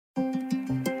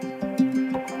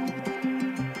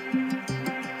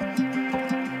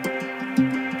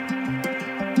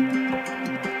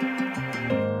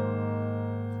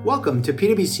Welcome to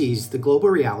PwC's The Global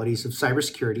Realities of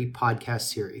Cybersecurity podcast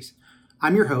series.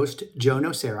 I'm your host, Joe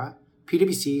Nocera,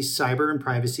 PwC's Cyber and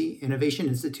Privacy Innovation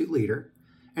Institute leader.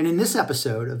 And in this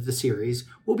episode of the series,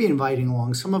 we'll be inviting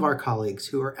along some of our colleagues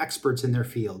who are experts in their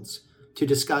fields to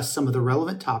discuss some of the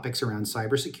relevant topics around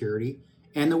cybersecurity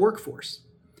and the workforce.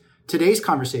 Today's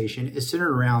conversation is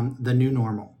centered around the new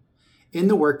normal. In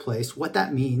the workplace, what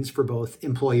that means for both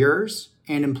employers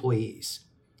and employees.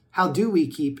 How do we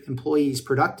keep employees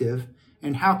productive,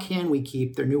 and how can we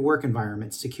keep their new work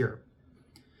environments secure?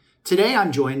 Today,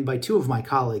 I'm joined by two of my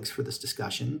colleagues for this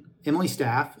discussion, Emily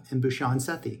Staff and Bhushan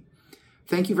Sethi.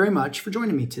 Thank you very much for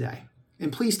joining me today.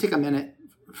 And please take a minute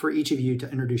for each of you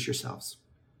to introduce yourselves.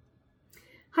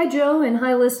 Hi, Joe, and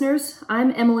hi, listeners.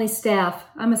 I'm Emily Staff.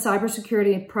 I'm a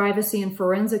cybersecurity, privacy, and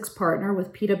forensics partner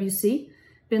with PwC.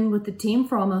 Been with the team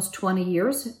for almost 20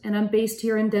 years, and I'm based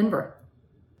here in Denver.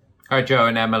 Hi, Joe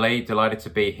and Emily. Delighted to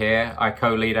be here. I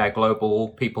co-lead our global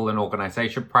people and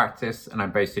organization practice, and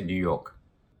I'm based in New York.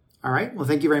 All right. Well,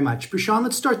 thank you very much. Bhushan,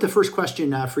 let's start the first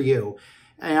question for you.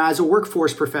 As a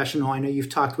workforce professional, I know you've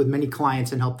talked with many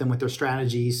clients and helped them with their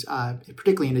strategies,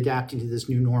 particularly in adapting to this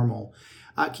new normal.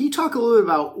 Can you talk a little bit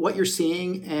about what you're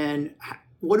seeing and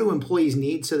what do employees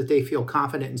need so that they feel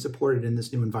confident and supported in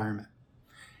this new environment?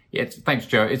 Yeah, thanks,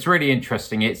 Joe. It's really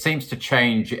interesting. It seems to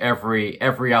change every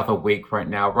other week right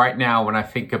now. Right now, when I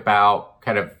think about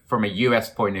kind of from a US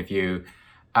point of view,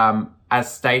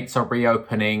 as states are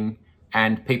reopening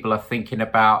and people are thinking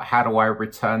about how do I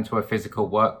return to a physical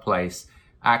workplace,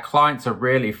 our clients are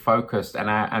really focused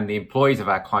and the employees of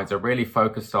our clients are really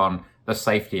focused on the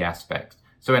safety aspect.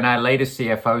 So in our latest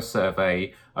CFO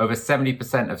survey, over 70%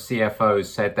 of CFOs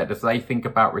said that as they think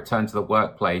about return to the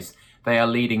workplace, they are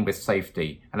leading with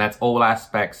safety. And that's all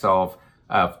aspects of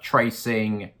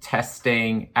tracing,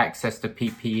 testing, access to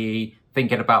PPE,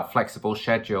 thinking about flexible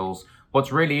schedules.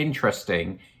 What's really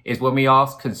interesting is when we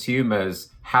ask consumers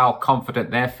how confident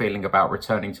they're feeling about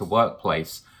returning to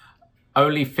workplace,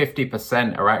 only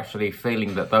 50% are actually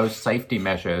feeling that those safety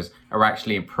measures are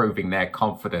actually improving their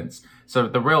confidence. So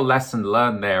the real lesson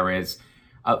learned there is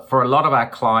for a lot of our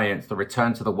clients, the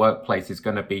return to the workplace is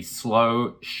going to be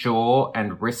slow, sure,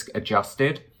 and risk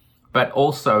adjusted. But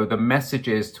also the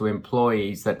messages to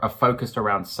employees that are focused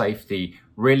around safety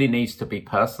really needs to be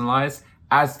personalized,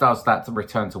 as does that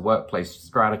return to workplace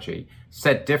strategy.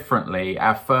 Said differently,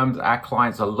 our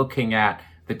clients are looking at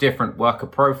the different worker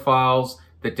profiles,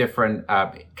 the different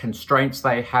constraints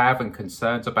they have and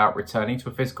concerns about returning to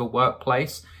a physical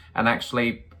workplace, and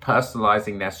actually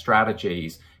personalizing their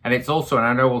strategies. And it's also, and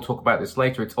I know we'll talk about this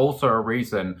later, it's also a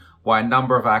reason why a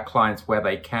number of our clients, where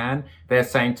they can, they're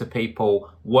saying to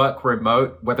people, work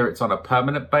remote, whether it's on a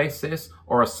permanent basis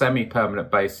or a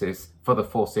semi-permanent basis for the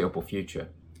foreseeable future.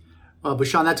 Well,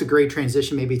 Bhushan, that's a great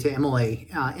transition maybe to Emily.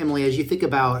 Emily, as you think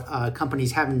about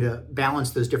companies having to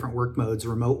balance those different work modes,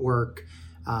 remote work,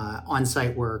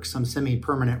 on-site work, some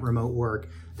semi-permanent remote work,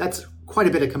 that's quite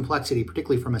a bit of complexity,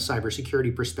 particularly from a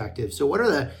cybersecurity perspective. So what are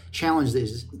the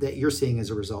challenges that you're seeing as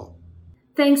a result?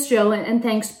 Thanks, Joe, and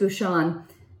thanks, Bhushan.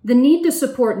 The need to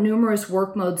support numerous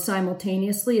work modes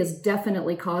simultaneously is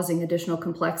definitely causing additional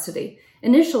complexity.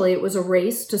 Initially, it was a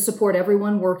race to support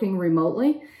everyone working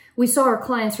remotely. We saw our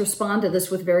clients respond to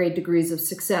this with varied degrees of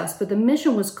success, but the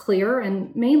mission was clear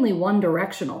and mainly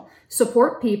one-directional.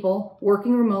 Support people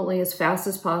working remotely as fast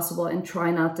as possible and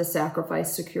try not to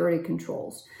sacrifice security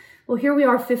controls. Well, here we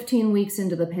are 15 weeks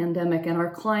into the pandemic, and our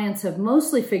clients have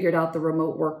mostly figured out the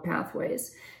remote work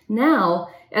pathways. Now,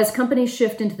 as companies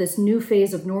shift into this new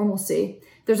phase of normalcy,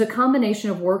 there's a combination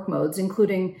of work modes,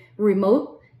 including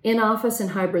remote, in-office,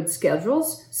 and hybrid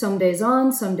schedules, some days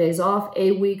on, some days off,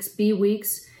 A weeks, B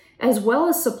weeks, as well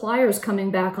as suppliers coming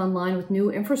back online with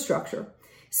new infrastructure.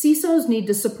 CISOs need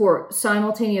to support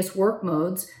simultaneous work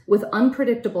modes with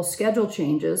unpredictable schedule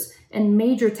changes and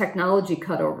major technology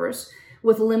cutovers.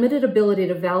 With limited ability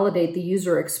to validate the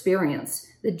user experience,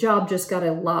 the job just got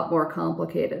a lot more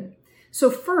complicated. So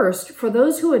first, for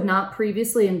those who had not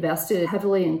previously invested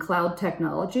heavily in cloud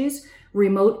technologies,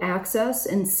 remote access,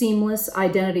 and seamless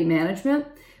identity management,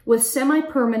 with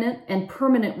semi-permanent and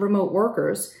permanent remote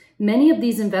workers, many of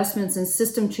these investments and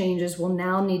system changes will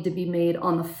now need to be made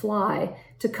on the fly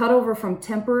to cut over from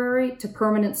temporary to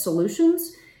permanent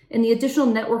solutions, and the additional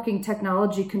networking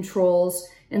technology controls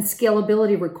and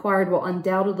scalability required will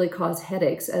undoubtedly cause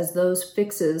headaches as those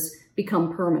fixes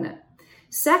become permanent.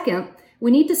 Second,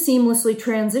 we need to seamlessly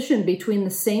transition between the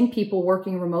same people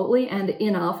working remotely and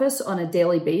in office on a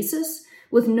daily basis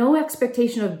with no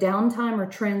expectation of downtime or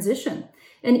transition,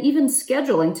 and even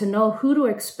scheduling to know who to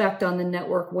expect on the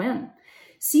network when.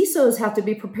 CISOs have to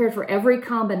be prepared for every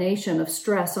combination of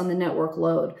stress on the network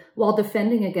load while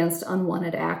defending against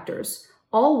unwanted actors,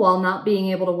 all while not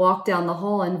being able to walk down the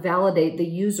hall and validate the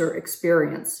user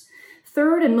experience.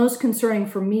 Third, and most concerning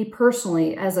for me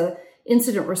personally as an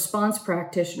incident response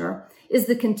practitioner, is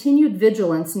the continued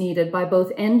vigilance needed by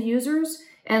both end users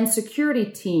and security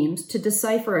teams to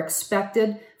decipher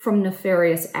expected from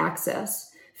nefarious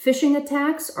access. Phishing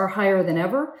attacks are higher than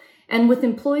ever, and with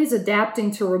employees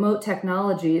adapting to remote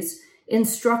technologies,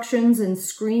 instructions and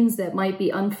screens that might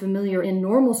be unfamiliar in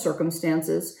normal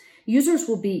circumstances, users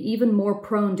will be even more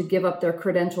prone to give up their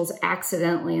credentials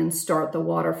accidentally and start the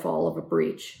waterfall of a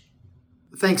breach.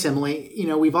 Thanks, Emily.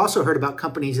 We've also heard about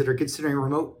companies that are considering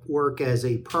remote work as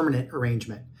a permanent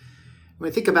arrangement. When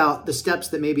we think about the steps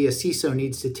that maybe a CISO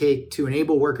needs to take to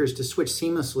enable workers to switch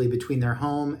seamlessly between their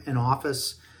home and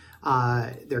office,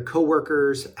 their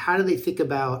coworkers, how do they think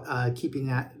about keeping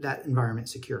that environment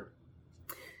secure?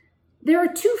 There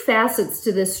are two facets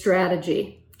to this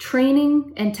strategy: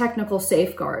 training and technical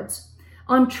safeguards.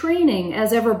 On training,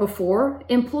 as ever before,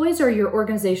 employees are your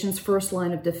organization's first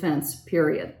line of defense,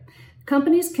 period.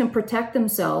 Companies can protect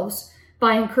themselves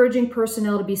by encouraging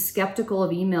personnel to be skeptical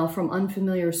of email from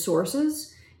unfamiliar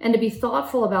sources and to be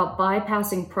thoughtful about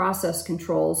bypassing process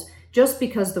controls just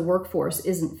because the workforce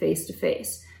isn't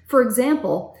face-to-face. For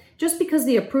example, just because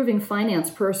the approving finance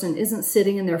person isn't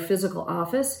sitting in their physical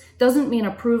office doesn't mean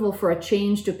approval for a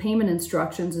change to payment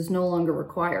instructions is no longer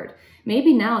required.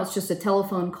 Maybe now it's just a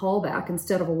telephone callback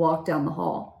instead of a walk down the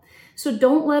hall. So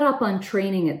don't let up on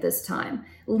training at this time.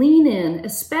 Lean in,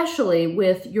 especially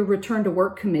with your return to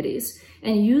work committees,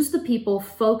 and use the people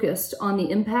focused on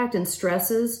the impact and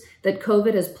stresses that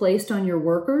COVID has placed on your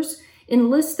workers.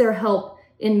 Enlist their help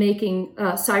in making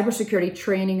cybersecurity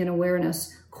training and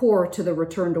awareness core to the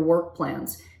return to work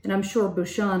plans. And I'm sure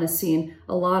Bhushan has seen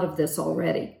a lot of this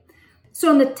already. So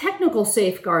on the technical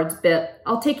safeguards bit,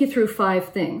 I'll take you through 5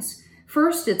 things.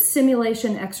 First, it's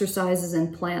simulation exercises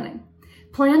and planning.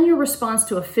 Plan your response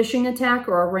to a phishing attack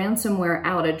or a ransomware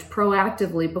outage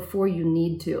proactively before you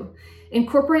need to.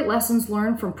 Incorporate lessons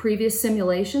learned from previous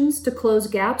simulations to close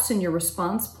gaps in your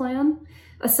response plan.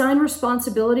 Assign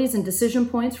responsibilities and decision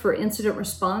points for incident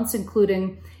response,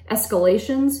 including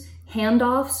escalations,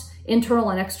 handoffs, internal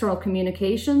and external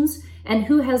communications, and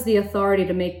who has the authority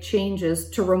to make changes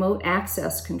to remote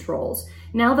access controls,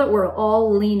 now that we're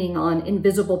all leaning on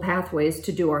invisible pathways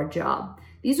to do our job.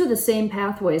 These are the same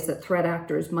pathways that threat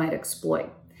actors might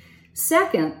exploit.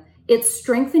 Second, it's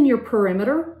strengthen your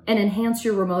perimeter and enhance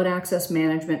your remote access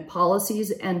management policies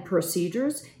and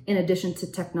procedures in addition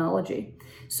to technology.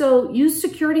 So use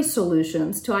security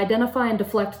solutions to identify and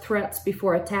deflect threats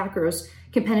before attackers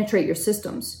can penetrate your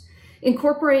systems.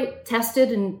 Incorporate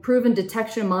tested and proven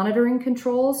detection and monitoring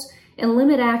controls and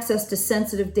limit access to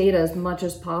sensitive data as much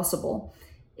as possible.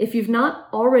 If you've not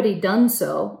already done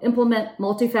so, implement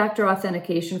multi-factor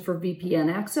authentication for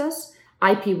VPN access,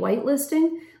 IP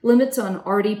whitelisting, limits on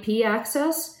RDP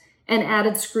access, and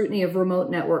added scrutiny of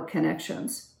remote network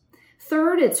connections.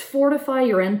 Third, it's fortify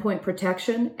your endpoint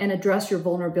protection and address your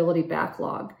vulnerability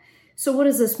backlog. So what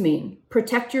does this mean?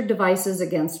 Protect your devices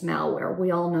against malware.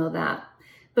 We all know that.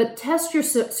 But test your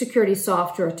security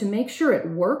software to make sure it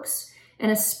works, and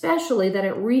especially that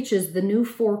it reaches the new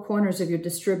 4 corners of your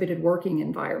distributed working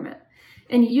environment.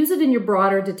 And use it in your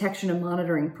broader detection and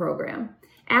monitoring program.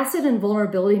 Asset and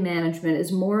vulnerability management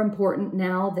is more important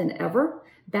now than ever.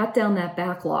 Bat down that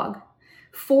backlog.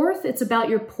 Fourth, it's about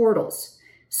your portals.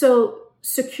 So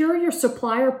secure your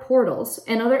supplier portals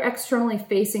and other externally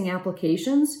facing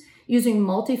applications using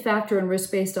multi-factor and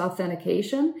risk-based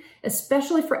authentication,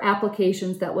 especially for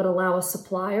applications that would allow a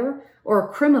supplier or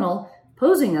a criminal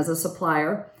posing as a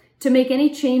supplier to make any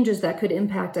changes that could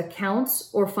impact accounts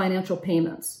or financial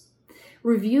payments.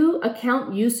 Review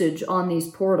account usage on these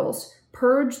portals,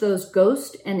 purge those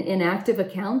ghost and inactive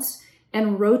accounts,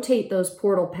 and rotate those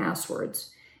portal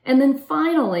passwords. And then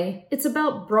finally, it's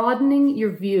about broadening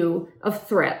your view of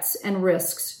threats and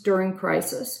risks during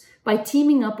crisis by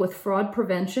teaming up with fraud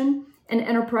prevention and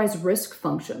enterprise risk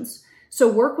functions.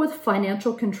 So work with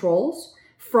financial controls,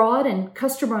 fraud and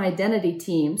customer identity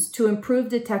teams to improve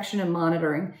detection and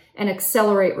monitoring and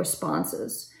accelerate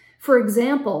responses. For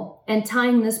example, and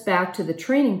tying this back to the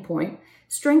training point,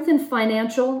 strengthen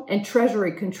financial and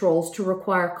treasury controls to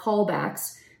require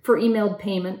callbacks for emailed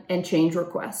payment and change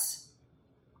requests.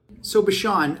 So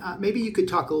Bhushan, maybe you could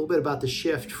talk a little bit about the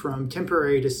shift from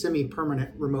temporary to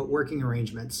semi-permanent remote working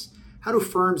arrangements. How do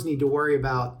firms need to worry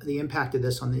about the impact of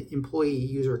this on the employee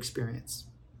user experience?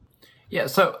 Yeah,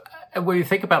 so when you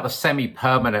think about the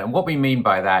semi-permanent, and what we mean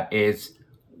by that is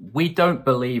we don't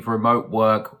believe remote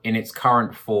work in its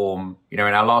current form. In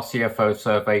our last CFO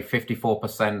survey,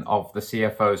 54% of the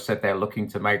CFOs said they're looking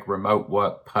to make remote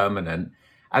work permanent.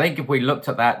 I think if we looked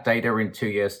at that data in 2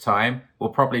 years' time,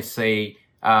 we'll probably see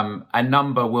a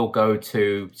number will go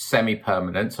to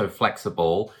semi-permanent, so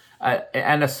flexible,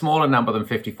 and a smaller number than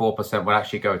 54% will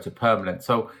actually go to permanent.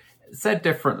 So said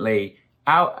differently,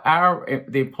 the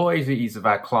employees of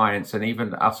our clients and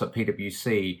even us at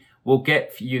PwC will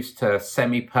get used to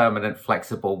semi-permanent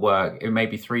flexible work. It may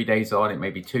be 3 days on, it may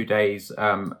be 2 days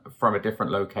from a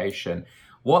different location.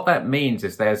 What that means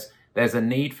is there's a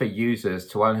need for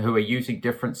users who are using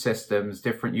different systems,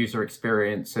 different user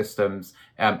experience systems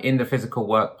in the physical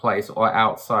workplace or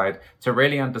outside to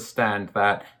really understand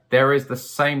that there is the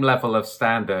same level of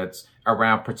standards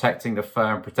around protecting the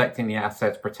firm, protecting the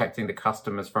assets, protecting the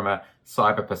customers from a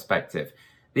cyber perspective.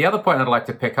 The other point I'd like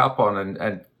to pick up on,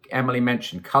 and Emily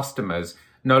mentioned customers,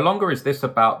 no longer is this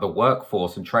about the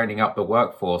workforce and training up the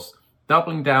workforce,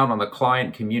 doubling down on the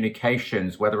client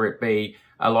communications, whether it be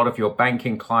a lot of your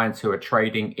banking clients who are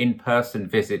trading in-person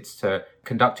visits to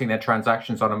conducting their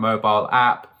transactions on a mobile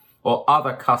app, or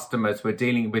other customers who are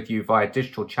dealing with you via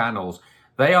digital channels.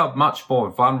 They are much more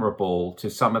vulnerable to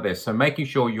some of this. So making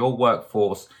sure your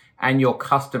workforce and your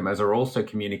customers are also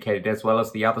communicated as well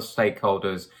as the other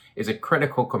stakeholders is a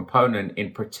critical component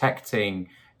in protecting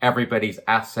everybody's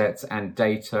assets and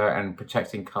data and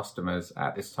protecting customers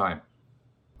at this time.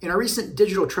 In our recent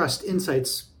Digital Trust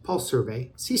Insights Pulse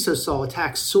survey, CISOs saw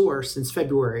attacks soar since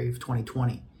February of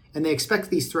 2020, and they expect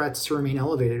these threats to remain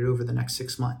elevated over the next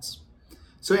 6 months.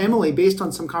 So Emily, based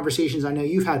on some conversations I know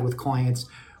you've had with clients,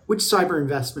 which cyber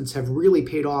investments have really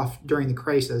paid off during the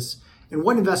crisis, and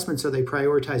what investments are they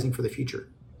prioritizing for the future?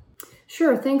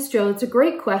 Sure, thanks, Joe. It's a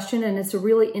great question, and it's a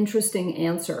really interesting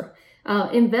answer.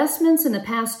 Investments in the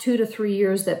past 2 to 3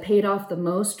 years that paid off the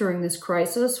most during this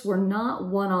crisis were not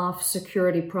one-off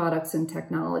security products and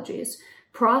technologies.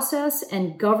 Process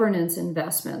and governance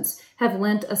investments have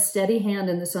lent a steady hand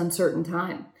in this uncertain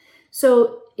time.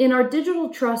 So in our Digital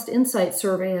Trust Insight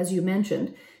survey, as you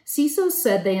mentioned, CISOs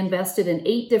said they invested in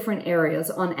 8 different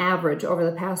areas on average over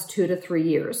the past 2 to 3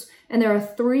 years. And there are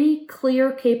 3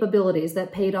 clear capabilities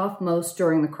that paid off most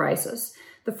during the crisis.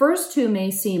 The first 2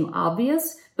 may seem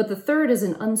obvious, but the third is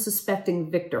an unsuspecting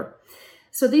victor.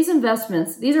 So these are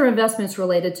investments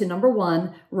related to number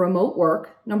 1, remote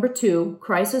work, number 2,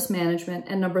 crisis management,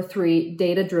 and number 3,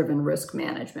 data-driven risk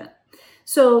management.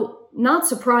 So not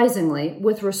surprisingly,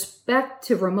 with respect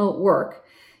to remote work,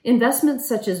 investments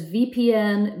such as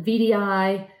VPN,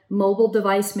 VDI, mobile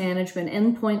device management,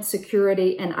 endpoint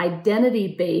security, and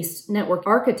identity-based network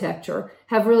architecture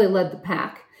have really led the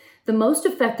pack. The most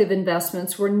effective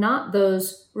investments were not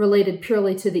those related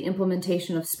purely to the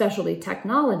implementation of specialty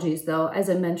technologies, though, as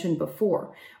I mentioned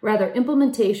before. Rather,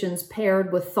 implementations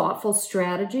paired with thoughtful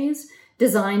strategies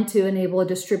designed to enable a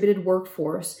distributed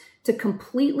workforce to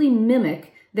completely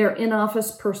mimic their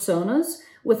in-office personas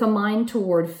with a mind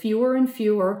toward fewer and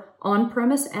fewer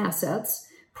on-premise assets,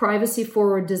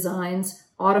 privacy-forward designs,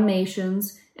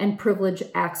 automations, and privilege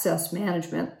access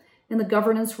management, and the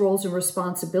governance roles and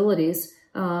responsibilities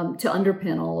to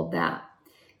underpin all of that.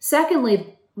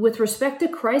 Secondly, with respect to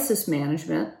crisis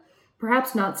management,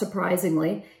 perhaps not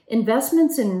surprisingly,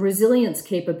 investments in resilience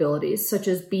capabilities such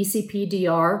as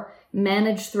BCP-DR,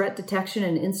 managed threat detection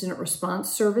and incident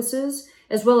response services,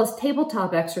 as well as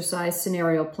tabletop exercise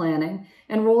scenario planning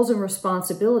and roles and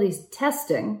responsibilities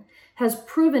testing has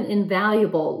proven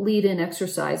invaluable lead-in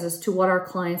exercises to what our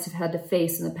clients have had to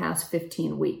face in the past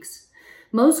 15 weeks.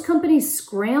 Most companies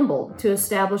scrambled to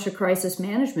establish a crisis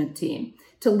management team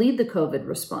to lead the COVID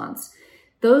response.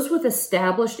 Those with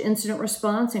established incident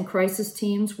response and crisis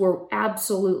teams were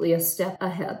absolutely a step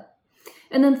ahead.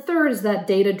 And then third is that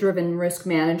data-driven risk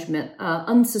management,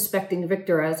 unsuspecting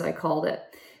victor, as I called it.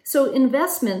 So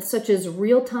investments such as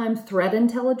real-time threat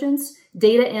intelligence,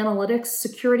 data analytics,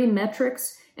 security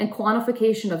metrics, and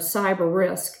quantification of cyber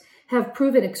risk have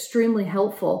proven extremely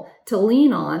helpful to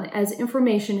lean on as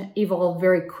information evolved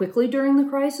very quickly during the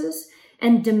crisis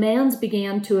and demands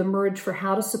began to emerge for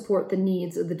how to support the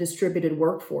needs of the distributed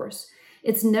workforce.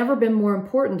 It's never been more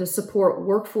important to support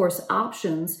workforce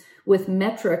options with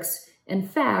metrics and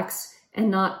facts and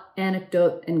not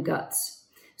anecdote and guts.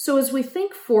 So as we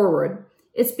think forward,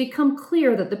 it's become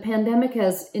clear that the pandemic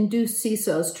has induced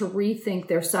CISOs to rethink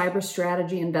their cyber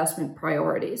strategy investment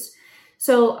priorities.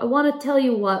 So I want to tell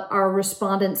you what our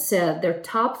respondents said their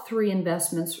top 3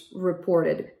 investments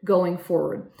reported going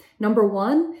forward. Number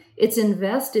 1, it's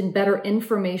invest in better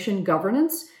information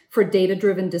governance for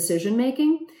data-driven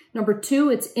decision-making. Number two,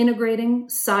 it's integrating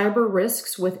cyber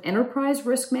risks with enterprise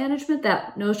risk management,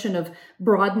 that notion of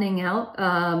broadening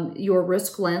out your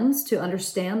risk lens to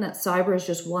understand that cyber is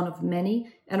just one of many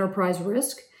enterprise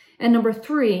risk. And number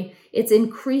three, it's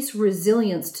increased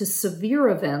resilience to severe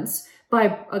events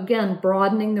by, again,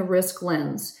 broadening the risk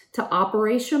lens to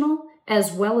operational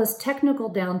as well as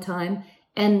technical downtime,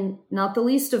 and not the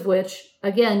least of which,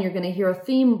 again, you're going to hear a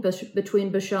theme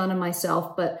between Bhushan and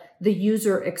myself, but the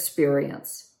user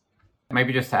experience.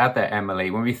 Maybe just to add there,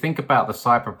 Emily, when we think about the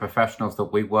cyber professionals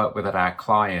that we work with at our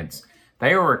clients,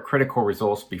 they were a critical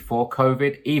resource before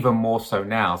COVID, even more so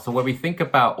now. So when we think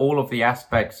about all of the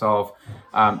aspects of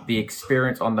the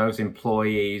experience on those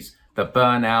employees, the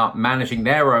burnout, managing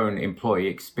their own employee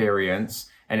experience,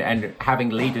 and having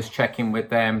leaders check in with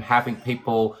them, having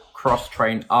people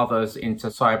cross-train others into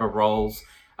cyber roles,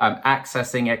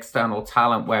 accessing external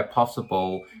talent where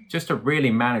possible, just to really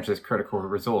manage this critical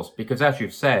resource. Because as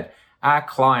you've said, our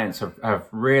clients have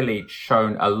really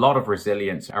shown a lot of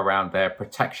resilience around their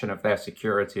protection of their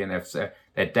security and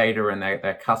their data and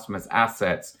their customers'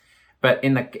 assets. But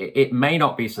it may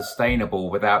not be sustainable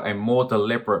without a more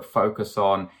deliberate focus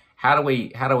on how do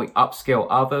we upskill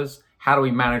others? How do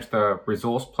we manage the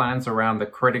resource plans around the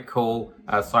critical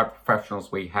cyber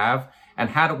professionals we have? And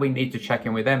how do we need to check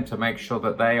in with them to make sure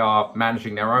that they are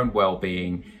managing their own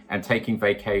well-being and taking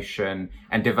vacation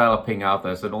and developing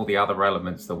others and all the other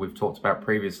elements that we've talked about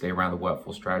previously around the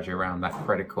workforce strategy, around that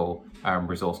critical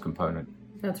resource component.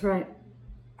 That's right.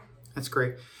 That's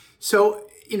great. So,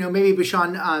 maybe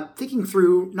Bhushan, thinking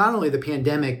through not only the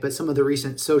pandemic, but some of the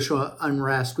recent social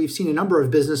unrest, we've seen a number of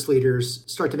business leaders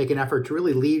start to make an effort to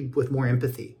really lead with more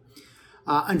empathy.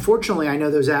 Unfortunately, I know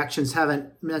those actions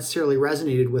haven't necessarily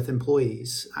resonated with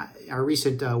employees. Our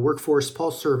recent Workforce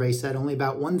Pulse survey said only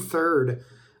about 1/3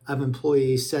 of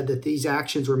employees said that these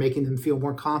actions were making them feel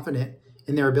more confident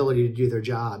in their ability to do their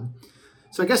job.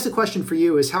 So I guess the question for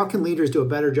you is, how can leaders do a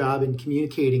better job in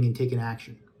communicating and taking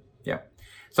action? Yeah.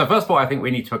 So first of all, I think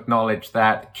we need to acknowledge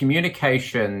that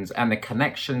communications and the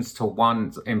connections to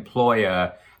one's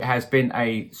employer has been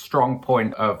a strong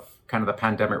point of kind of the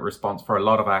pandemic response for a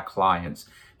lot of our clients.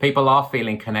 People are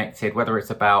feeling connected, whether it's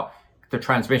about the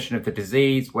transmission of the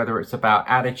disease, whether it's about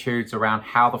attitudes around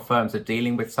how the firms are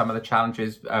dealing with some of the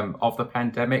challenges of the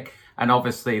pandemic. And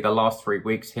obviously the last 3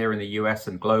 weeks here in the US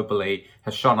and globally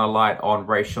has shone a light on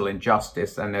racial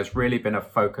injustice, and there's really been a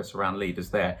focus around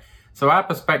leaders there. So our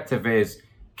perspective is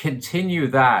continue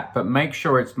that, but make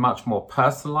sure it's much more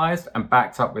personalized and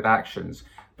backed up with actions.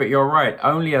 But you're right,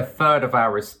 only 1/3 of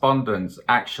our respondents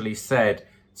actually said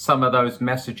some of those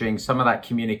messaging, some of that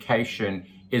communication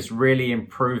is really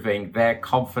improving their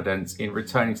confidence in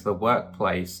returning to the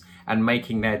workplace and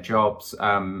making their jobs,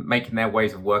 making their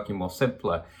ways of working more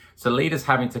simpler. So leaders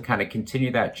having to kind of continue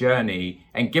that journey.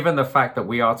 And given the fact that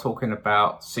we are talking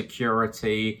about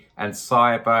security and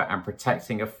cyber and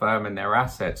protecting a firm and their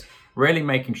assets, really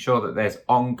making sure that there's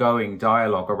ongoing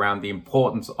dialogue around the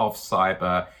importance of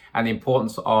cyber and the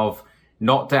importance of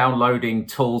not downloading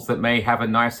tools that may have a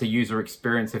nicer user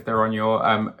experience if they're on your,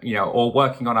 or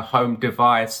working on a home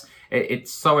device.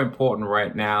 It's so important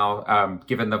right now,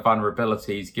 given the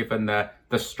vulnerabilities, given the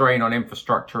strain on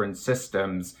infrastructure and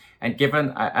systems, and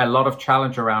given a lot of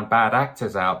challenge around bad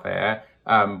actors out there,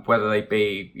 whether they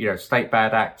be, state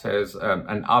bad actors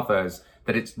and others,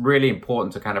 that it's really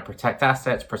important to kind of protect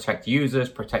assets, protect users,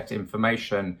 protect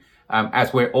information,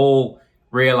 as we're all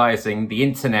realizing the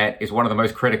internet is one of the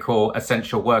most critical,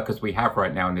 essential workers we have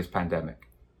right now in this pandemic.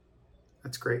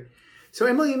 That's great. So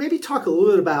Emily, maybe talk a little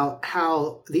bit about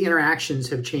how the interactions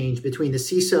have changed between the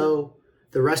CISO,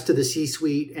 the rest of the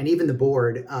C-suite, and even the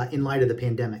board in light of the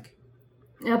pandemic.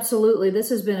 Absolutely. This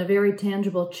has been a very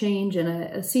tangible change and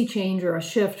a sea change or a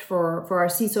shift for our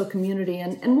CISO community,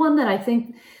 and one that I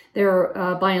think they're,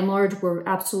 by and large, we're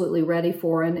absolutely ready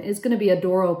for, and is going to be a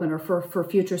door opener for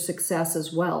future success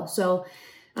as well. So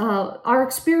our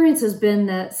experience has been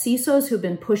that CISOs who've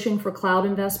been pushing for cloud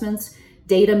investments,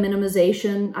 data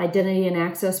minimization, identity and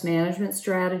access management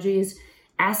strategies,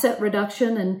 asset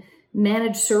reduction, and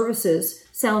managed services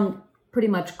sound pretty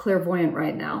much clairvoyant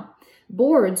right now.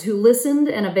 Boards who listened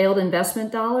and availed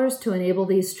investment dollars to enable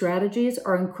these strategies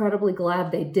are incredibly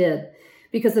glad they did,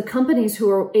 because the companies who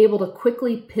are able to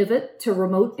quickly pivot to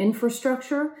remote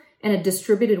infrastructure and a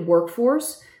distributed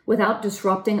workforce without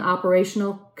disrupting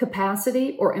operational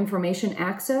capacity or information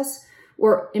access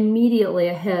were immediately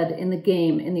ahead in the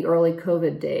game in the early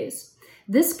COVID days.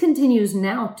 This continues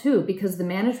now too, because the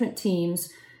management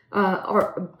teams who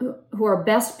are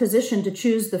best positioned to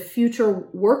choose the future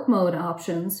work mode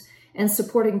options and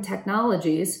supporting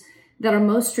technologies that are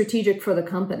most strategic for the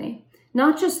company.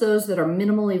 not just those that are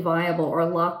minimally viable or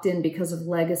locked in because of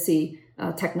legacy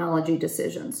technology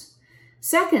decisions.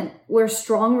 Second, where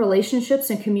strong relationships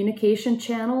and communication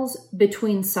channels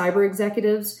between cyber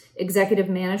executives, executive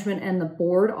management, and the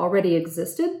board already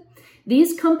existed,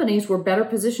 these companies were better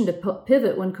positioned to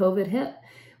pivot when COVID hit.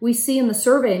 We see in the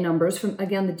survey numbers from,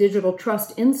 again, the Digital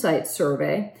Trust Insights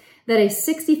survey, that a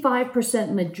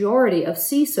 65% majority of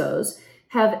CISOs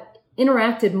have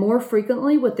interacted more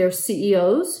frequently with their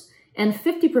CEOs, and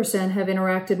 50% have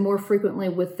interacted more frequently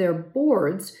with their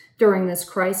boards during this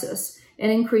crisis, an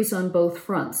increase on both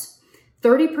fronts.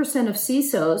 30% of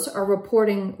CISOs are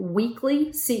reporting weekly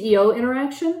CEO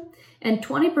interaction, and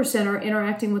 20% are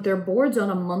interacting with their boards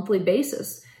on a monthly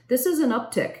basis. This is an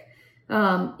uptick.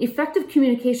 Effective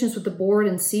communications with the board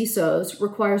and CISOs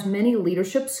requires many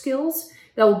leadership skills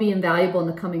that will be invaluable in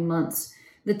the coming months.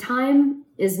 The time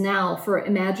is now for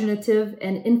imaginative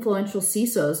and influential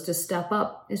CISOs to step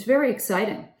up. It's very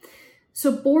exciting.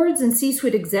 So boards and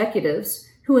C-suite executives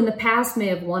who in the past may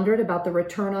have wondered about the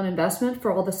return on investment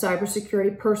for all the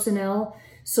cybersecurity personnel,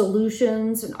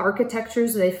 solutions, and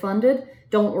architectures they funded,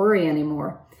 don't worry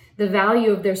anymore. The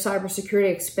value of their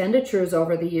cybersecurity expenditures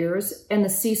over the years and the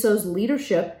CISO's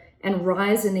leadership and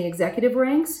rise in the executive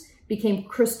ranks became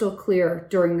crystal clear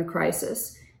during the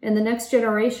crisis. And the next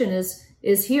generation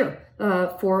is here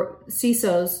for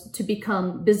CISOs to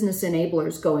become business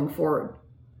enablers going forward.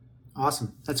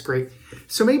 Awesome. That's great.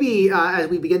 So maybe as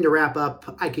we begin to wrap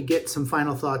up, I could get some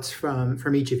final thoughts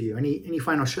from each of you. Any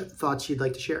final thoughts you'd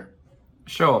like to share?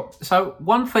 Sure. So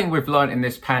one thing we've learned in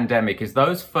this pandemic is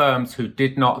those firms who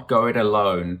did not go it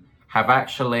alone have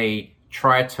actually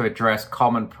tried to address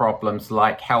common problems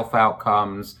like health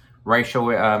outcomes,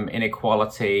 racial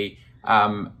inequality,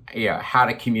 how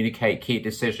to communicate key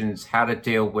decisions, how to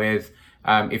deal with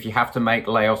if you have to make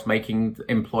layoffs, making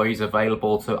employees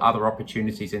available to other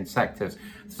opportunities in sectors.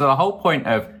 So the whole point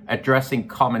of addressing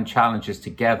common challenges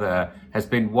together has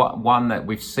been one that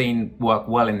we've seen work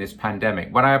well in this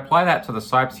pandemic. When I apply that to the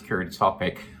cybersecurity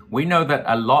topic, we know that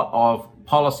a lot of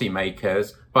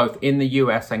policymakers, both in the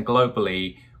US and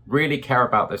globally, really care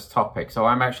about this topic. So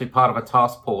I'm actually part of a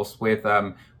task force with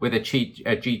a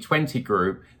G20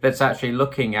 group that's actually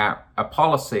looking at a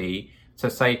policy to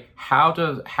say, how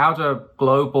do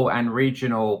global and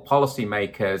regional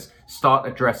policymakers start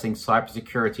addressing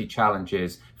cybersecurity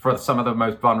challenges for some of the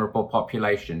most vulnerable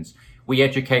populations? We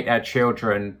educate our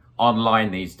children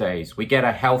online these days. We get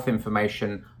our health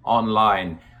information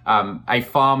online. A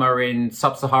farmer in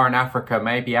sub-Saharan Africa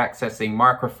may be accessing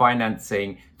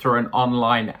microfinancing through an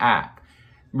online app.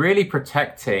 Really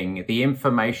protecting the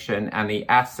information and the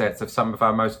assets of some of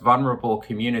our most vulnerable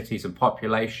communities and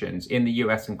populations in the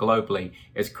US and globally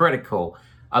is critical.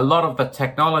 A lot of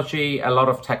technology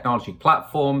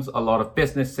platforms, a lot of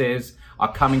businesses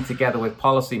are coming together with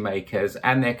policymakers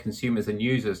and their consumers and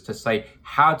users to say,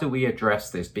 how do we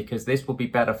address this? Because this will be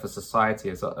better for society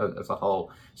as a whole.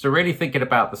 So really thinking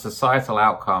about the societal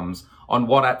outcomes on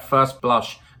what at first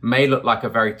blush may look like a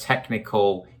very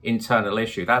technical internal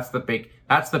issue. That's the big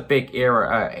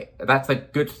era. That's a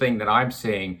good thing that I'm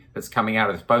seeing that's coming out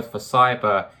of this, both for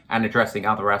cyber and addressing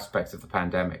other aspects of the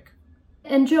pandemic.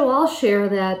 And Joe, I'll share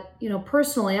that,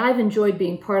 personally, I've enjoyed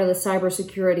being part of the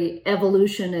cybersecurity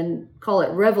evolution and call it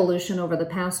revolution over the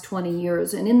past 20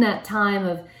 years. And in that time,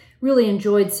 I've really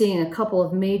enjoyed seeing a couple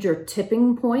of major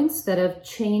tipping points that have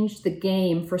changed the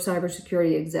game for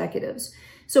cybersecurity executives.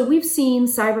 So we've seen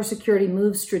cybersecurity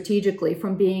move strategically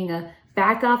from being a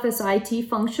back office IT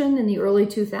function in the early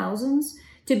 2000s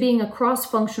to being a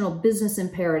cross-functional business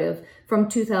imperative from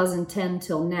 2010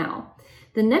 till now.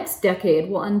 The next decade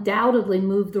will undoubtedly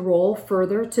move the role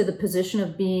further to the position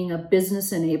of being a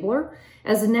business enabler,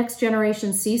 as the next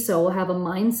generation CISO will have a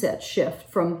mindset shift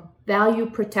from value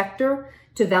protector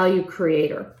to value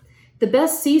creator. The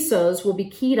best CISOs will be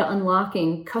key to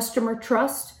unlocking customer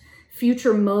trust,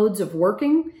 future modes of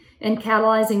working, and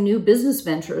catalyzing new business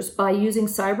ventures by using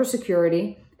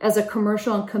cybersecurity as a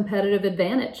commercial and competitive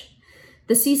advantage.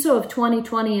 The CISO of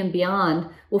 2020 and beyond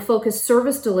will focus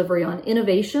service delivery on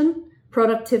innovation,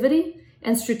 productivity,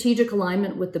 and strategic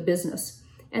alignment with the business.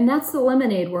 And that's the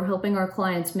lemonade we're helping our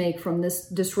clients make from this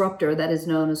disruptor that is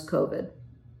known as COVID.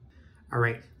 All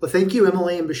right. Well, thank you,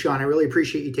 Emily and Bhushan. I really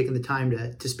appreciate you taking the time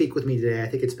to speak with me today. I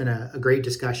think it's been a great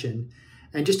discussion.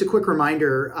 And just a quick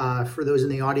reminder for those in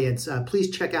the audience, please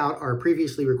check out our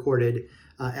previously recorded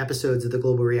episodes of the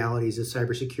Global Realities of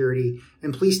Cybersecurity.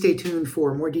 And please stay tuned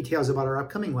for more details about our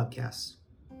upcoming webcasts.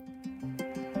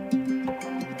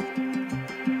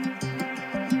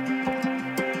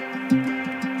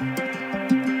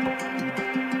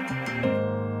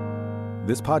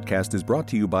 This podcast is brought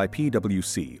to you by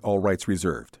PwC, all rights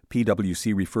reserved.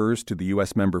 PwC refers to the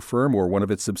U.S. member firm or one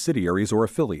of its subsidiaries or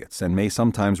affiliates and may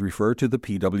sometimes refer to the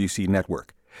PwC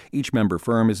network. Each member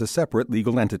firm is a separate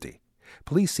legal entity.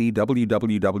 Please see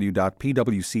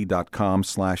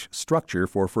www.pwc.com/structure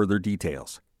for further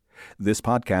details. This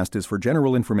podcast is for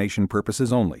general information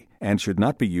purposes only and should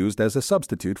not be used as a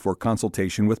substitute for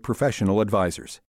consultation with professional advisors.